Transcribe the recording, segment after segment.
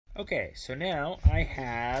Okay, so now I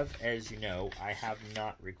have, as you know, I have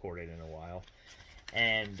not recorded in a while,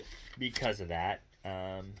 and because of that,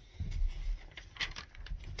 I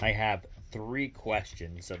have three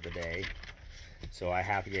questions of the day, so I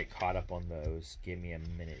have to get caught up on those. Give me a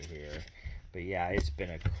minute here, but yeah, it's been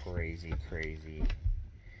a crazy, crazy.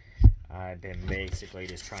 I've been basically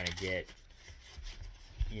just trying to get,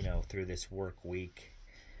 through this work week,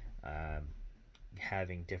 um,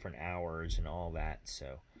 having different hours and all that.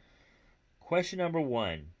 So, question number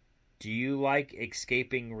one: do you like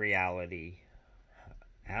escaping reality?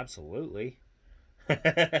 Absolutely.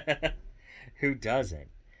 Who doesn't?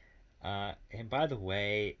 And by the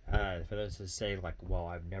way, for those that say, like, well,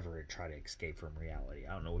 I've never tried to escape from reality,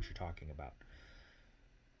 I don't know what you're talking about.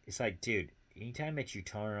 It's like, dude, anytime that you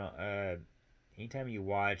anytime you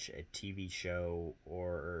watch a TV show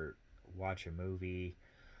or watch a movie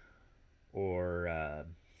or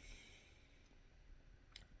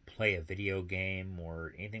play a video game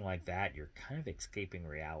or anything like that, you're kind of escaping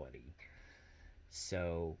reality.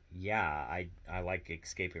 So yeah, I like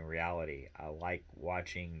escaping reality. I like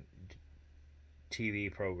watching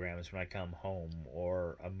TV programs when I come home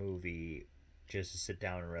or a movie just to sit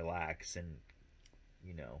down and relax and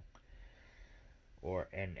you know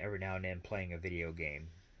and every now and then playing a video game.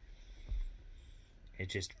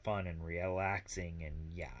 It's just fun and relaxing, and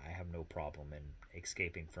yeah, I have no problem in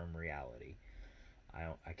escaping from reality.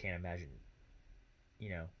 I can't imagine, you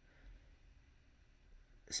know,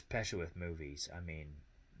 especially with movies. I mean,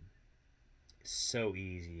 it's so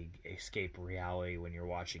easy to escape reality when you're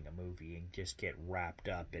watching a movie and just get wrapped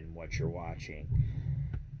up in what you're watching.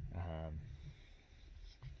 Um,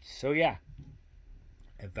 so yeah,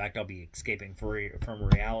 in fact, I'll be escaping from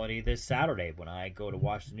reality this Saturday when I go to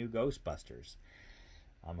watch the new Ghostbusters.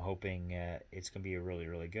 I'm hoping it's gonna be really,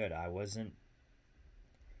 really good. I was,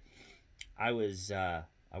 I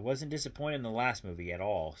wasn't disappointed in the last movie at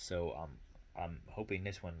all. So I'm hoping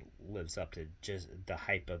this one lives up to just the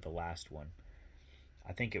hype of the last one.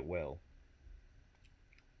 I think it will.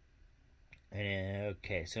 And,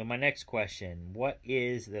 okay, so my next question: what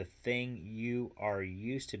is the thing you are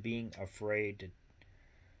used to being afraid to?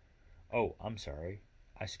 Oh, I'm sorry,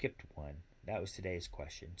 I skipped one. That was today's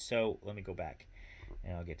question. So let me go back,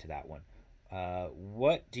 and I'll get to that one.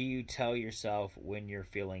 What do you tell yourself when you're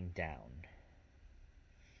feeling down?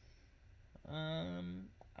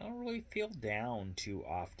 I don't really feel down too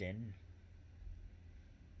often.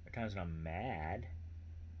 There are times when I'm mad.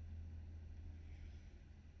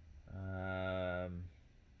 Um,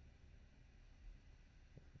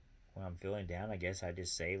 when I'm feeling down, I guess I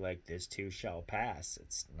just say like this too shall pass.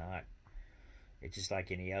 It's not. It's just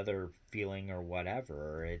like any other feeling or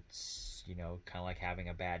whatever. It's kind of like having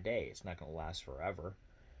a bad day. It's not going to last forever.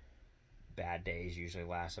 Bad days usually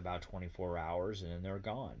last about 24 hours and then they're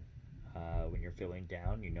gone. When you're feeling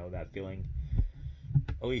down, that feeling.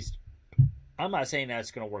 At least I'm not saying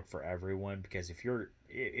that's going to work for everyone because if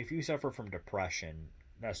you suffer from depression,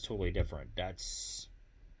 that's totally different. That's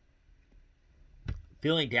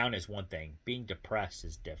feeling down is one thing. Being depressed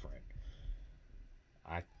is different.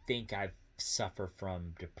 I think I've suffered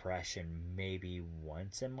from depression maybe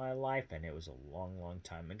once in my life, and it was a long, long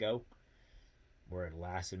time ago, where it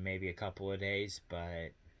lasted maybe a couple of days.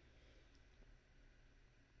 But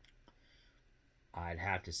I'd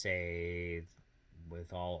have to say,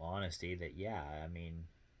 with all honesty, that yeah, I mean,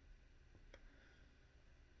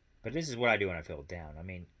 but this is what I do when I feel down. I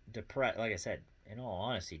mean, like I said, in all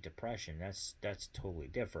honesty, depression that's totally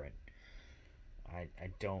different. I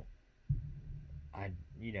don't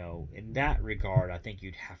in that regard, I think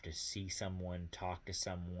you'd have to see someone, talk to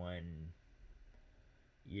someone,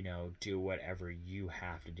 do whatever you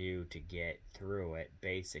have to do to get through it,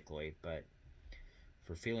 basically. But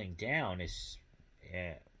for feeling down, it's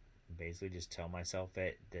yeah, basically just tell myself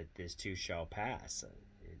that this too shall pass.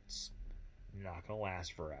 It's not gonna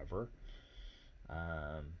last forever.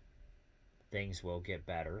 Um, Things will get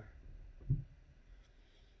better.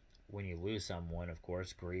 When you lose someone, of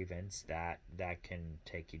course, grievance that can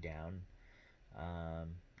take you down.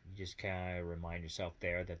 You just kind of remind yourself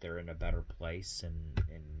there that they're in a better place, and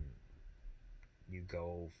you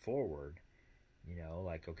go forward.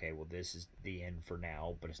 Like, okay, well, this is the end for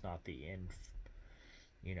now, but it's not the end.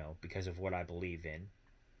 Because of what I believe in.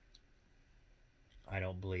 I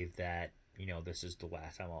don't believe that this is the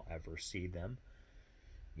last time I'll ever see them.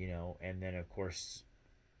 And then of course,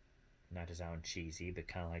 not to sound cheesy, but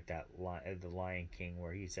kind of like that the Lion King,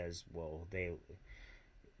 where he says, well, they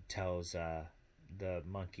tells the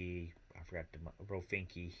monkey, I forgot the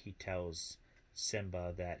Rofinky, he tells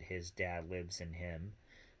Simba that his dad lives in him.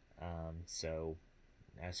 So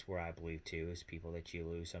That's where I believe too, is people that you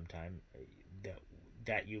lose sometime,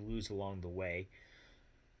 that you lose along the way.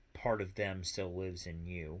 Part of them still lives in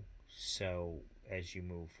you. So as you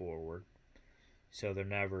move forward, so they're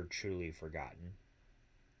never truly forgotten.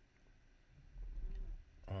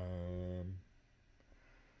 Um,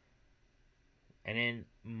 and then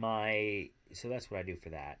so that's what I do for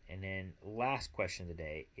that. And then last question of the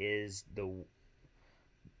day is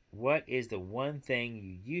what is the one thing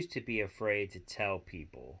you used to be afraid to tell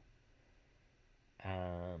people?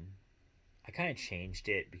 I kind of changed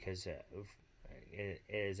it because it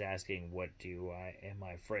is asking what do I am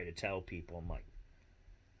I afraid to tell people? I'm like,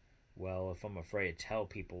 well, if I'm afraid to tell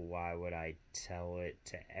people, why would I tell it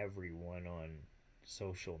to everyone on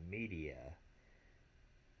social media?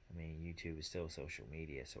 I mean, YouTube is still social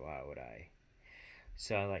media, so why would I?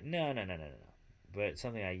 So I'm like, no, no, no, no, no, no. But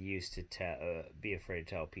something I used to be afraid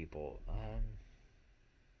to tell people.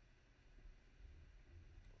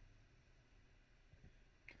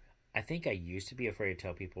 I think I used to be afraid to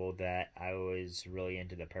tell people that I was really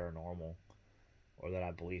into the paranormal or that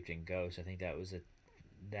I believed in ghosts. I think that was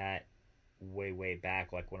that way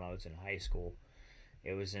back, like when I was in high school.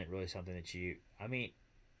 It wasn't really something that I mean,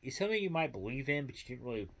 it's something you might believe in, but you didn't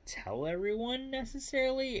really tell everyone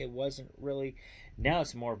necessarily. It wasn't really. Now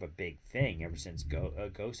it's more of a big thing ever since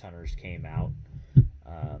Ghost Hunters came out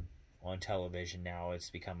on television. Now it's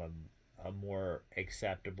become a more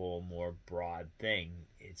acceptable, more broad thing.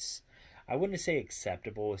 I wouldn't say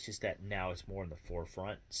acceptable. It's just that now it's more in the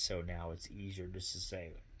forefront. So now it's easier just to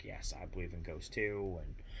say, yes, I believe in ghosts too,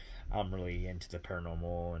 and I'm really into the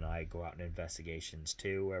paranormal, and I go out in investigations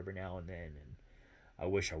too every now and then. And I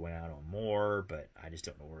wish I went out on more, but I just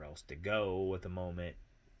don't know where else to go at the moment.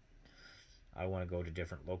 I want to go to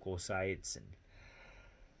different local sites, and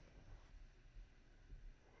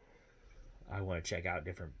I want to check out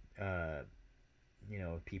different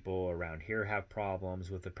people around here have problems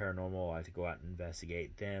with the paranormal. I have to go out and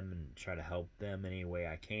investigate them and try to help them any way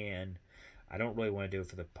I can. I don't really want to do it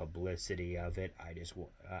for the publicity of it. I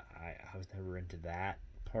was never into that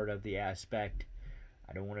part of the aspect.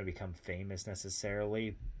 I don't want to become famous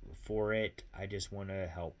necessarily for it. I just want to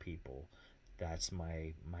help people. That's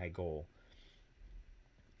my goal.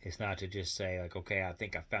 It's not to just say like, okay, I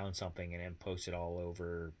think I found something and then post it all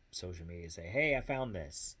over social media and say, hey, I found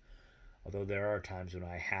this. Although there are times when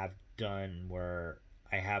I have done where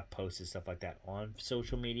I have posted stuff like that on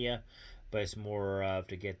social media, but it's more of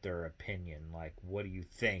to get their opinion. Like, what do you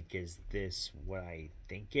think? Is this what I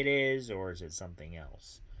think it is, or is it something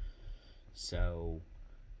else? So,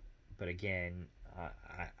 but again,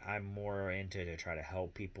 I'm more into to try to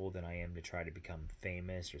help people than I am to try to become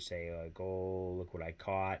famous or say like, oh, look what I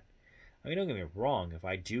caught. I mean, don't get me wrong. If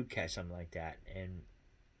I do catch something like that, and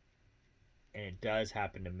it does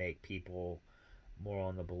happen to make people more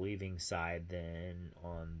on the believing side than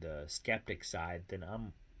on the skeptic side, then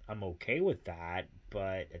I'm okay with that.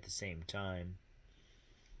 But at the same time,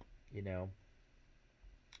 you know,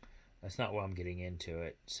 that's not what I'm getting into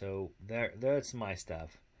it. So that's my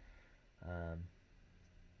stuff. Um,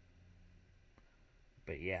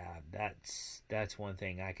 but yeah, that's one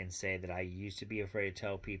thing I can say that I used to be afraid to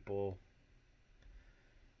tell people,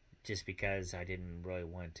 just because I didn't really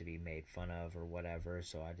want to be made fun of or whatever.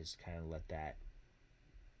 So I just kind of let that,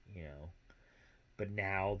 you know. But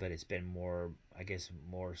now that it's been more, I guess,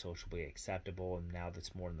 more socially acceptable, and now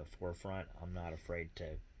that's more in the forefront, I'm not afraid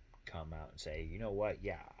to come out and say, you know what,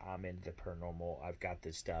 yeah, I'm into the paranormal. I've got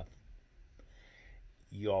this stuff.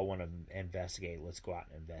 You all want to investigate? Let's go out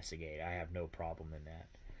and investigate. I have no problem in that.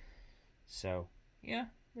 So, yeah,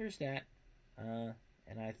 there's that.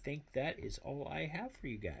 And I think that is all I have for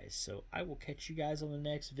you guys. So I will catch you guys on the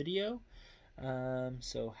next video.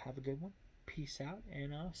 So have a good one. Peace out,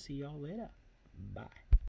 and I'll see y'all later. Bye.